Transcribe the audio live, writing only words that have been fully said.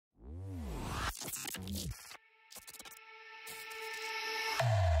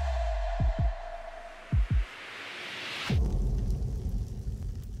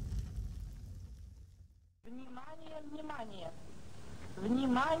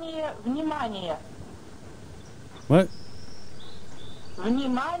Внимание, внимание. What?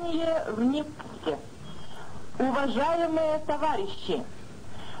 Внимание, внимание. Уважаемые товарищи,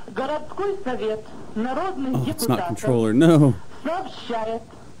 городской совет народных Oh, it's not депутатов controller. No. сообщает,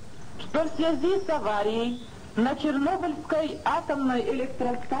 что в связи с аварией на Чернобыльской атомной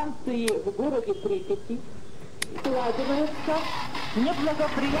электростанции в городе Припяти складывается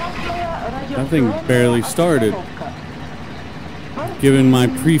неблагоприятная That thing barely started. обстановка. Given my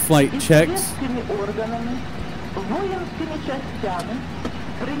pre-flight checks. Соответствующими органами, воинскими частями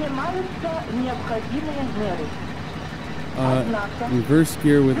принимаются необходимые меры. Reverse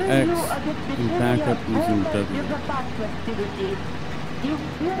gear with X Целью and back up using обеспечения W. безопасности людей и в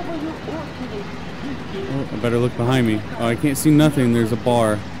первую очередь детей Oh, I better look behind me. Oh, I can't see nothing. There's a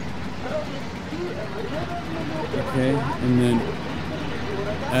bar. Okay, and then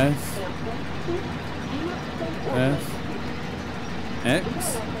S. S.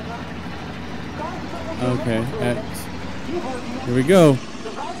 X. Okay, X. Here we go.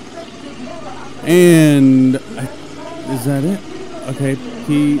 And is that it? Okay,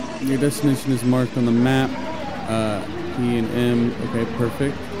 P. Your destination is marked on the map. P and M. Okay,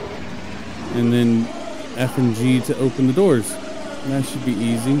 perfect. And then F and G to open the doors. That should be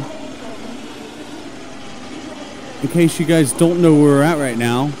easy. In case you guys don't know where we're at right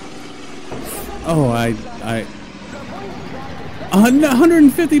now. Oh, I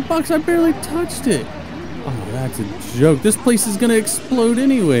 150 bucks, I barely touched it. Oh, that's a joke. This place is gonna explode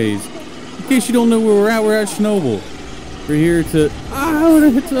anyways. In case you don't know where we're at Chernobyl. We're here to, I wanna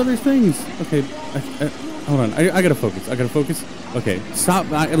hit the other things. Okay, hold on, I gotta focus. Okay, stop,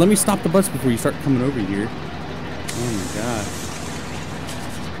 let me stop the bus before you start coming over here. Oh my gosh.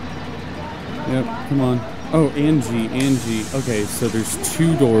 Yep, come on. Oh, Angie. Okay, so there's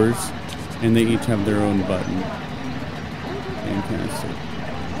 2 doors, and they each have their own button. Fantastic.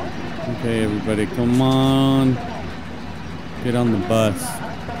 Okay, everybody, come on. Get on the bus.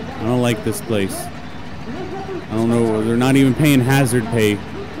 I don't like this place. I don't know, they're not even paying hazard pay.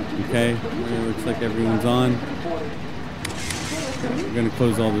 Okay, it looks like everyone's on. We're gonna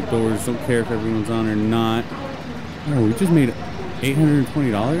close all the doors. Don't care if everyone's on or not. Oh, we just made $820?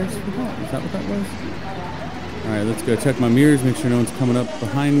 Is that what that was? Alright, let's go check my mirrors, make sure no one's coming up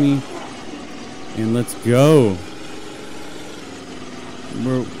behind me. And let's go.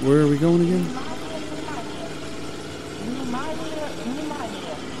 Where are we going again?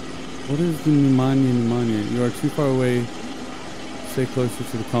 What is the pneumonia? You are too far away. Stay closer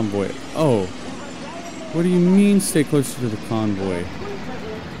to the convoy. Oh. What do you mean stay closer to the convoy?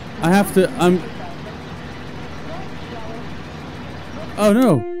 I have to, Oh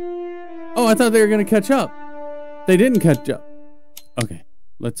no. Oh, I thought they were gonna catch up. They didn't catch up. Okay.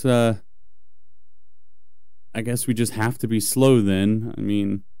 Let's, I guess we just have to be slow then. I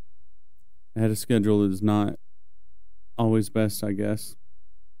mean, ahead of schedule is not always best, I guess.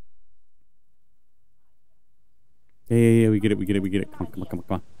 Yeah, we get it. Come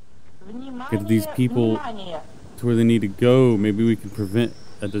on. Get these people to where they need to go. Maybe we can prevent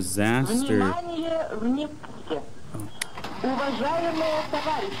a disaster.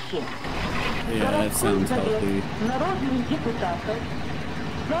 Yeah, that sounds healthy.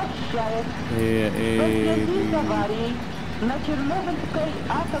 На Чернобыльской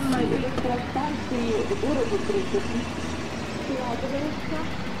атомной электростанции в городе Припяти складывается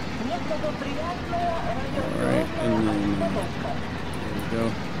неблагоприятная радиоактивная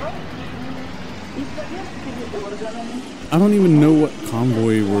I don't even know what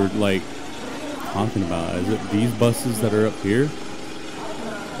convoy we're like talking about. Is it these buses that are up here?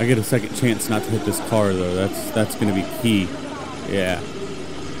 I get a second chance not to hit this car though. That's gonna be key. Yeah.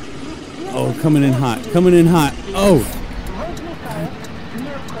 Oh, coming in hot. Oh.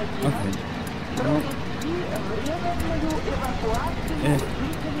 Okay. Well.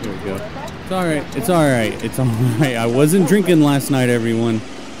 Here we go. It's alright. I wasn't drinking last night, everyone.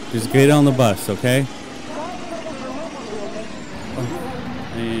 Just get on the bus, okay? Oh.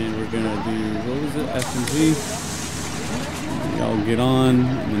 And we're gonna do, what was it? F and G. Y'all get on.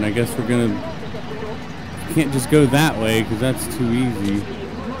 And I guess we're gonna, can't just go that way because that's too easy.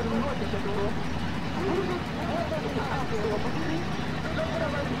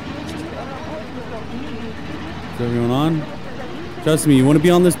 Is everyone on? Trust me, you want to be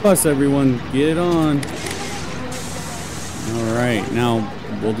on this bus, everyone. Get on. Alright, now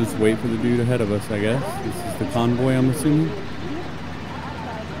we'll just wait for the dude ahead of us, I guess. This is the convoy, I'm assuming.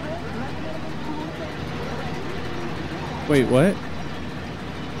 Wait, what?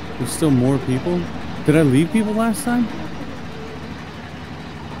 There's still more people? Did I leave people last time?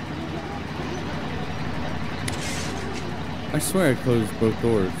 I swear I closed both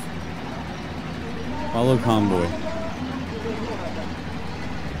doors. Follow convoy.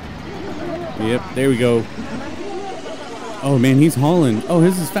 Yep, there we go. Oh man, he's hauling. Oh,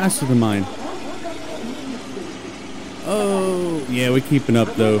 his is faster than mine. Oh, yeah, we're keeping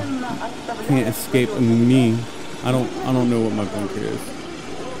up though. Can't escape me. I don't know what my bunker is.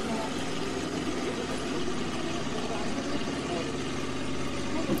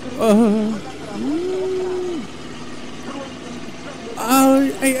 Oh,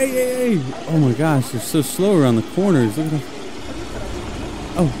 hey. Oh my gosh, they're so slow around the corners. Look at them.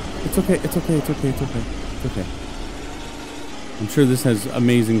 Oh, it's okay. I'm sure this has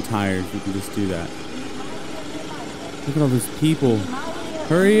amazing tires. We can just do that. Look at all these people.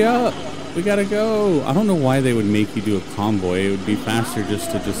 Hurry up. We gotta go. I don't know why they would make you do a convoy. It would be faster just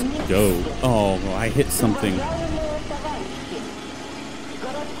to go. Oh, I hit something.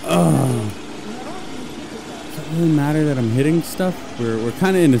 Oh. Does it really matter that I'm hitting stuff? We're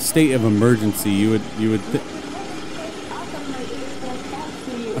kind of in a state of emergency. You would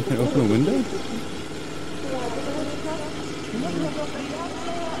I can open a window?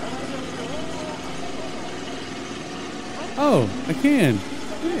 Oh, I can.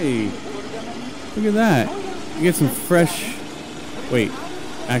 Hey, look at that. You get some fresh... Wait,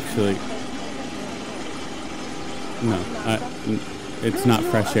 actually... No, it's not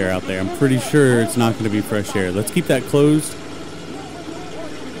fresh air out there. I'm pretty sure it's not going to be fresh air. Let's keep that closed.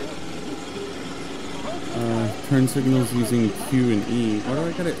 Turn signals using Q and E.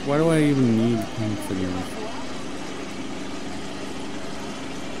 Why do I even need turn signals?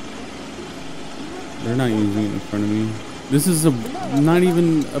 They're not using it in front of me. This is not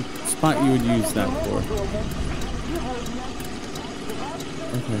even a spot you would use that for.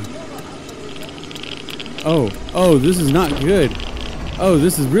 Okay. Oh, this is not good. Oh,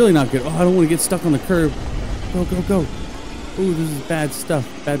 this is really not good. Oh, I don't want to get stuck on the curb. Go. Ooh, this is bad stuff.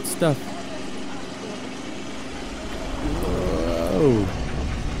 Whoa.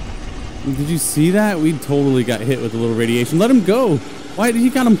 Did you see that? We totally got hit with a little radiation. Let him go. Why did he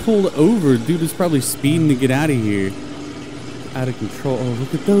got him pulled over? Dude is probably speeding to get out of here. Out of control. Oh,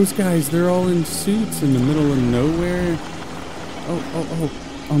 look at those guys. They're all in suits in the middle of nowhere. Oh,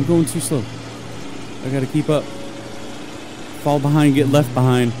 I'm going too slow. I gotta keep up. Fall behind, get left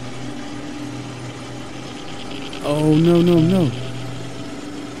behind. Oh, no.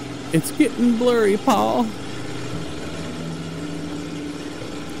 It's getting blurry, Paul.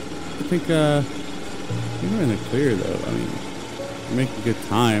 I think we're in the clear, though. I mean, we're making good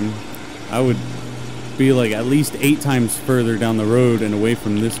time. I would be like at least 8 times further down the road and away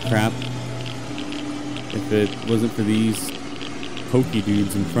from this crap if it wasn't for these pokey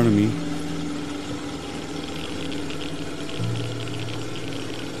dudes in front of me.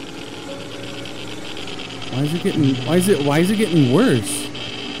 Why is it getting worse?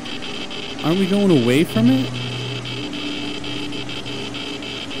 Aren't we going away from it?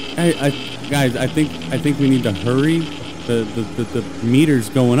 Guys, I think we need to hurry. The meter's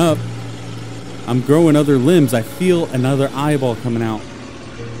going up. I'm growing other limbs. I feel another eyeball coming out.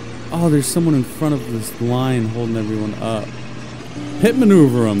 Oh, there's someone in front of this line holding everyone up. Pit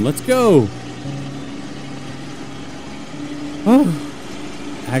maneuver them. Let's go. Oh,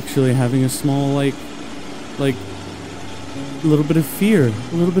 actually having a small like a little bit of fear,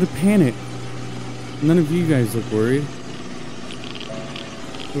 a little bit of panic. None of you guys look worried.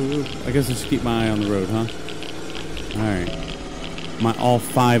 Ooh, I guess I should keep my eye on the road, huh? Alright. My all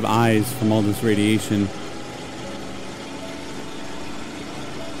 5 eyes from all this radiation.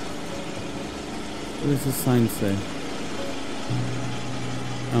 What does this sign say?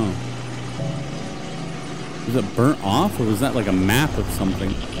 Oh. Was it burnt off, or was that like a map of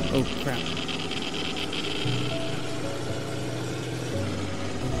something? Oh, crap.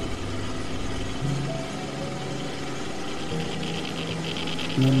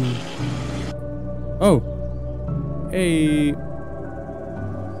 No. Oh. Hey.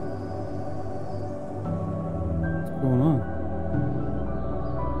 What's going on?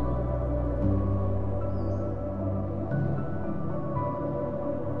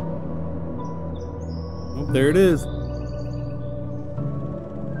 Oh, there it is.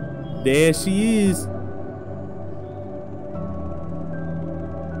 There she is.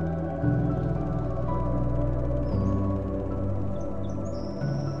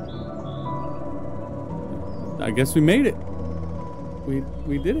 I guess we made it.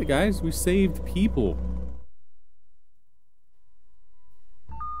 We did it, guys. We saved people.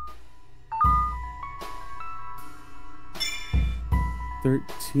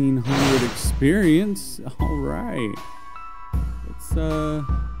 1,300 experience. All right.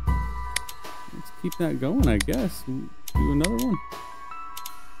 Let's keep that going, I guess. do another one.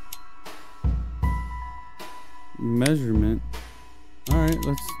 Measurement. All right,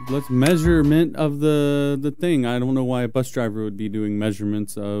 let's measurement of the thing. I don't know why a bus driver would be doing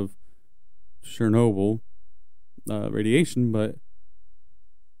measurements of Chernobyl radiation, but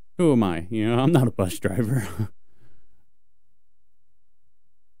who am I? You know, I'm not a bus driver.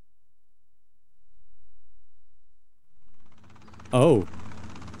 Oh,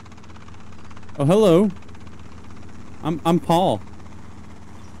 hello. I'm Paul.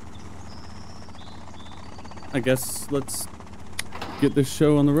 I guess let's get this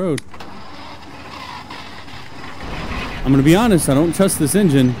show on the road. I'm gonna be honest, I don't trust this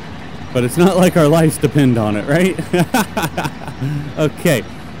engine, but it's not like our lives depend on it, right? Okay,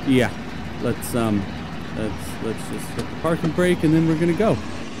 yeah. Let's just hit the parking brake and then we're gonna go.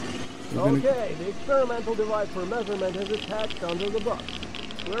 Okay, the experimental device for measurement is attached under the bus.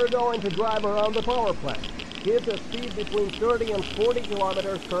 We're going to drive around the power plant. Keep the speed between 30 and 40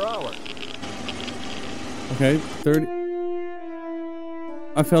 kilometers per hour. Okay, 30.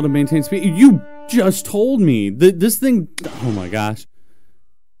 I failed to maintain speed. You just told me. This thing... Oh my gosh.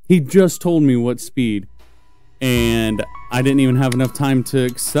 He just told me what speed. And I didn't even have enough time to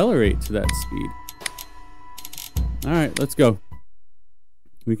accelerate to that speed. Alright, let's go.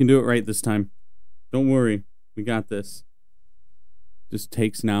 We can do it right this time. Don't worry. We got this. Just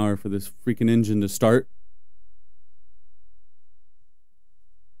takes an hour for this freaking engine to start.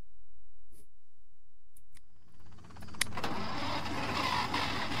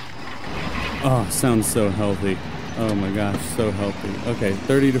 Oh, sounds so healthy. Oh my gosh, so healthy. Okay,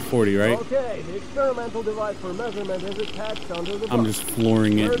 30 to 40, right? Okay, the experimental device for measurement is attached under the bus. I'm just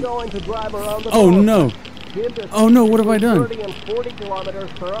flooring it. We're going to drive around the Oh no! Oh no, what have I done? 30 and 40 kilometers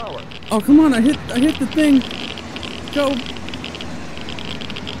per hour. Oh come on, I hit the thing. Go.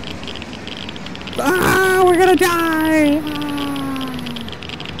 Ah, we're gonna die.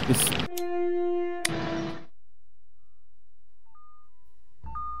 Ah. This...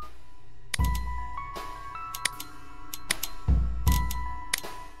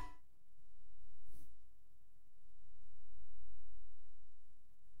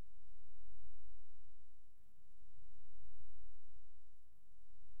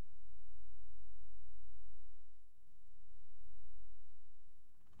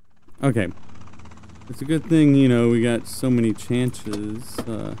 Okay. It's a good thing, you know, we got so many chances.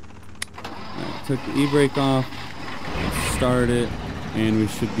 I took the e-brake off, start it, and we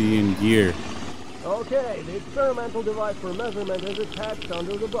should be in gear. Okay, the experimental device for measurement is attached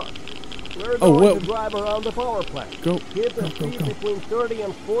under the bus. We're going to drive around the power plant. Go. Keep the speed between 30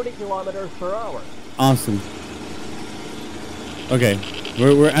 and 40 kilometers per hour. Awesome. Okay,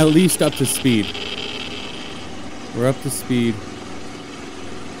 we're at least up to speed. We're up to speed.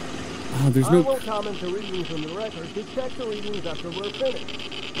 Oh, there's no... I will comment the readings from the record to check the readings after we're finished.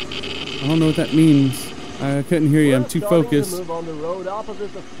 I don't know what that means. I couldn't hear you. I'm too focused. To move on the road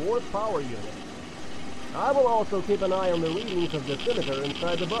opposite the 4th power unit. I will also keep an eye on the readings of the dosimeter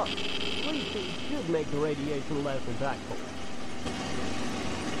inside the bus. Please should make the radiation less impactful.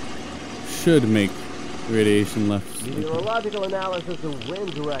 Should make radiation less. Meteorological analysis of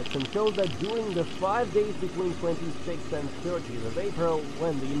wind direction shows that during the 5 days between 26th and 30th of April,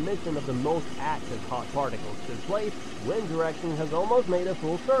 when the emission of the most active hot particles took place, wind direction has almost made a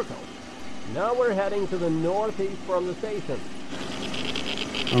full circle. Now we're heading to the northeast from the station.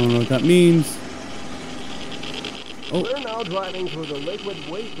 I don't know what that means. Oh. We're now driving through the liquid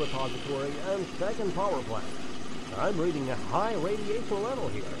waste repository and 2nd power plant. I'm reading a high radiation level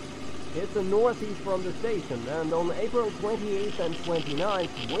here. It's the northeast from the station, and on April 28th and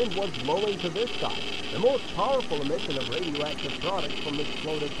 29th, wind was blowing to this side. The most powerful emission of radioactive products from the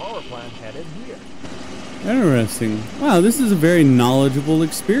exploded power plant headed here. Interesting. Wow, this is a very knowledgeable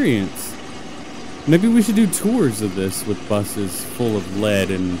experience. Maybe we should do tours of this with buses full of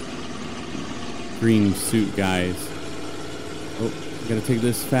lead and green suit guys. Oh, gotta take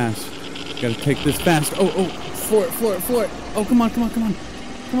this fast. Gotta take this fast. Oh, floor it. Oh, come on. Come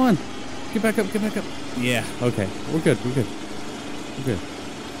on. Get back up. Yeah, okay. We're good.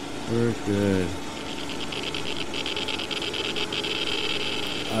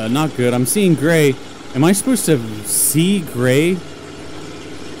 Not good. I'm seeing gray. Am I supposed to see gray?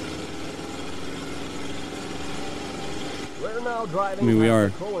 We're now driving we are.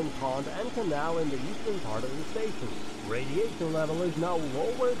 the Cohen Pond and Canal in the eastern part of the station. Radiation level is now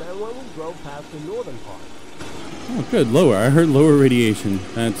lower than when we drove past the northern part. Oh, good. Lower. I heard lower radiation.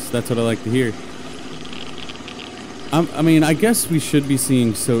 That's what I like to hear. I mean, I guess we should be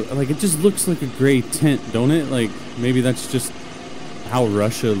seeing like it just looks like a gray tint, don't it? Like maybe that's just how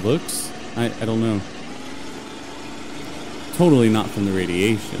Russia looks. I don't know. totally not from the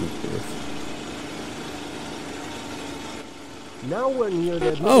radiation, of course. Now we're near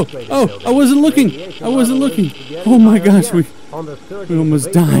the Oh, administrative building. I wasn't looking. Radiation I wasn't level looking. is getting Oh my higher gosh, again. On the 30th we almost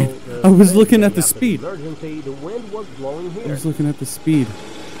of April, died. the I was same looking day at the after speed. Emergency, the wind was blowing I here. was looking at the speed.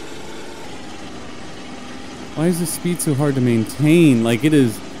 Why is the speed so hard to maintain? Like it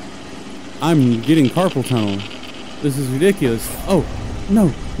is. I'm getting carpal tunnel. This is ridiculous. Oh,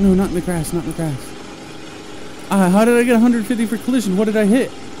 no, not in the grass, not in the grass. How did I get 150 for collision? What did I hit?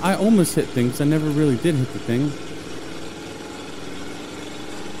 I almost hit things. I never really did hit the thing.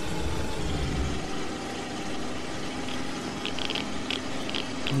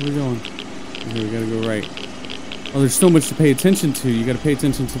 Where are we going? Okay, we gotta go right. Oh, there's so much to pay attention to. You gotta pay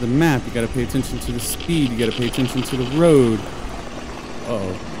attention to the map. You gotta pay attention to the speed. You gotta pay attention to the road.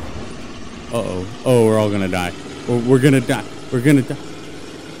 Uh-oh. Uh-oh. Oh, we're all gonna die. We're gonna die. We're gonna die.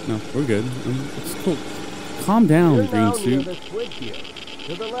 No, we're good. It's cool. Calm down, You're green now near suit. the switch here.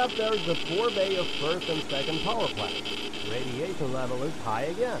 To the left, there is the forebay of first and second power plant. Radiation level is high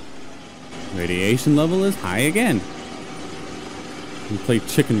again. Radiation level is high again. We play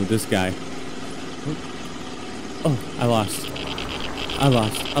chicken with this guy. Oh, I lost. I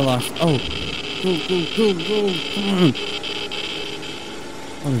lost. Oh. Go. Come on.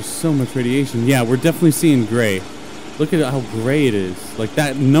 Oh, there's so much radiation. Yeah, we're definitely seeing gray. Look at how gray it is. Like,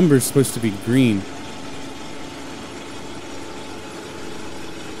 that number's supposed to be green.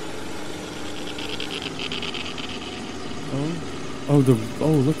 Oh,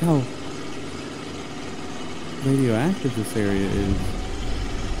 look how radioactive this area is.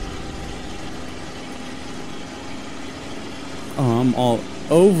 Oh, I'm all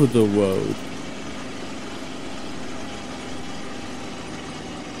over the road.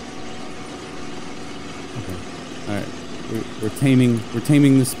 Okay. Alright. We're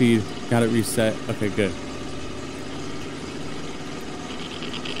taming the speed. Got it reset. Okay, good.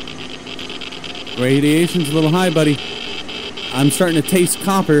 Radiation's a little high, buddy. I'm starting to taste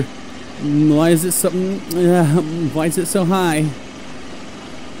copper. Why is it something? Why is it so high?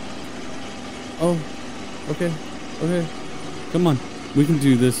 Oh, okay. Come on, we can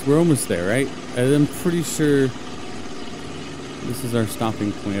do this. We're almost there, right? I'm pretty sure this is our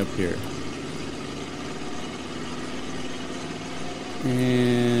stopping point up here.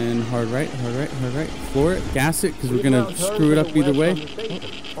 And hard right. Floor it, gas it, because we're gonna screw it up either way.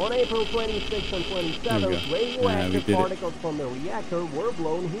 On April 26th and 27th, radioactive particles from the reactor were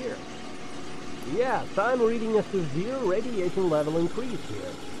blown here. Yes, I'm reading a severe radiation level increase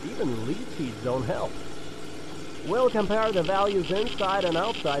here. Even lead sheets don't help. We'll compare the values inside and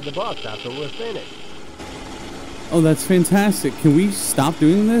outside the box after we're finished. Oh, that's fantastic. Can we stop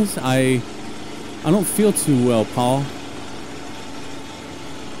doing this? I don't feel too well, Paul.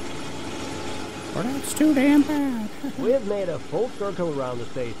 Or that's too damn bad. We've made a full circle around the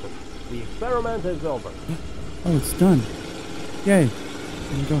station. The experiment is over. Oh, it's done. Yay. I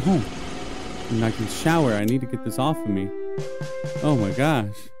can go home. And I can shower. I need to get this off of me. Oh my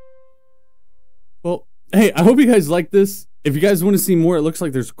gosh. Well, hey, I hope you guys like this. If you guys want to see more, it looks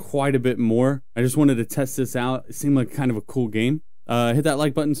like there's quite a bit more. I just wanted to test this out. It seemed like kind of a cool game. Hit that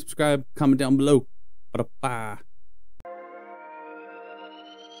like button, subscribe, comment down below. Ba-da-ba.